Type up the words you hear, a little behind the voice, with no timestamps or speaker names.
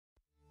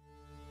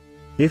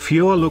If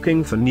you're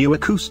looking for new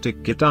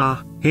acoustic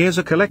guitar, here's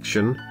a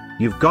collection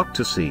you've got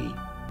to see.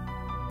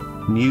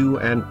 New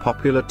and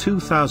popular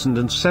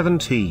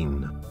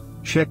 2017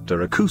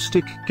 Schecter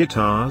Acoustic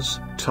Guitars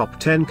Top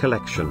 10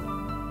 Collection.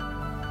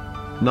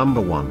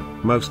 Number 1,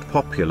 Most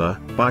Popular,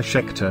 by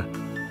Schecter.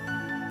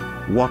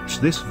 Watch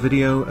this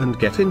video and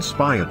get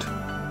inspired.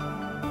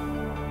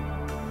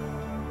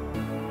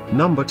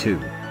 Number 2,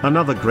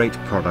 another great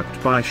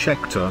product by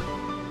Schecter.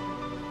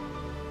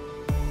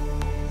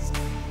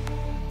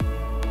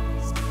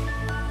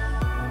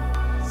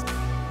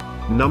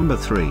 Number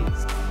 3.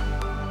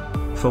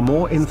 For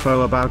more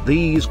info about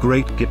these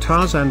great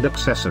guitars and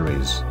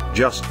accessories,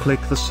 just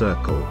click the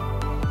circle.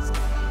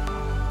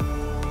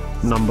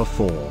 Number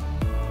 4.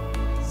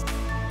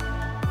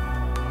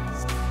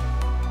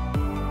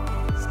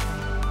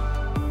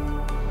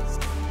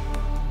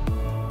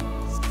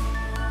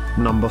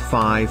 Number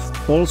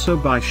 5, also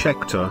by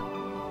Schecter.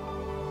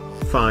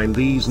 Find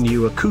these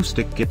new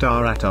acoustic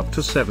guitar at up to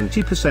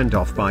 70%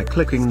 off by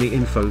clicking the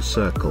info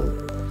circle.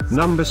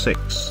 Number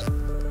 6.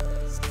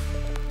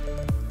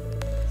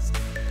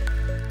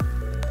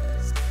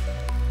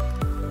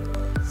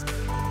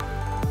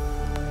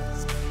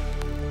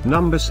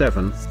 Number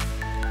 7.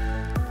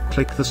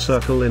 Click the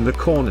circle in the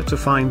corner to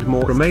find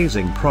more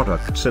amazing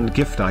products and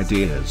gift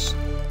ideas.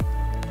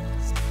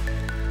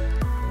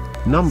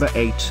 Number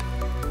 8.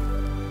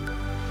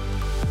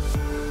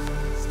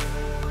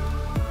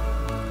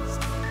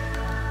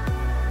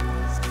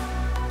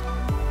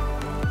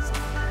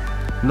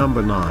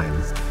 Number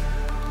 9.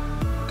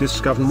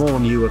 Discover more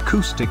new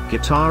acoustic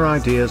guitar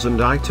ideas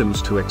and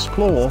items to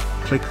explore,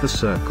 click the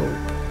circle.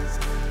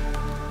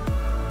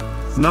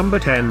 Number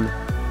 10.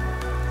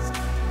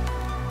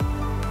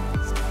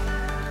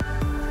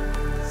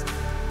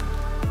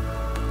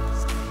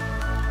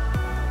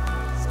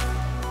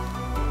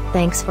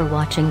 Thanks for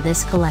watching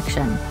this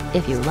collection.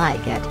 If you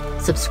like it,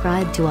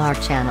 subscribe to our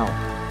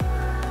channel.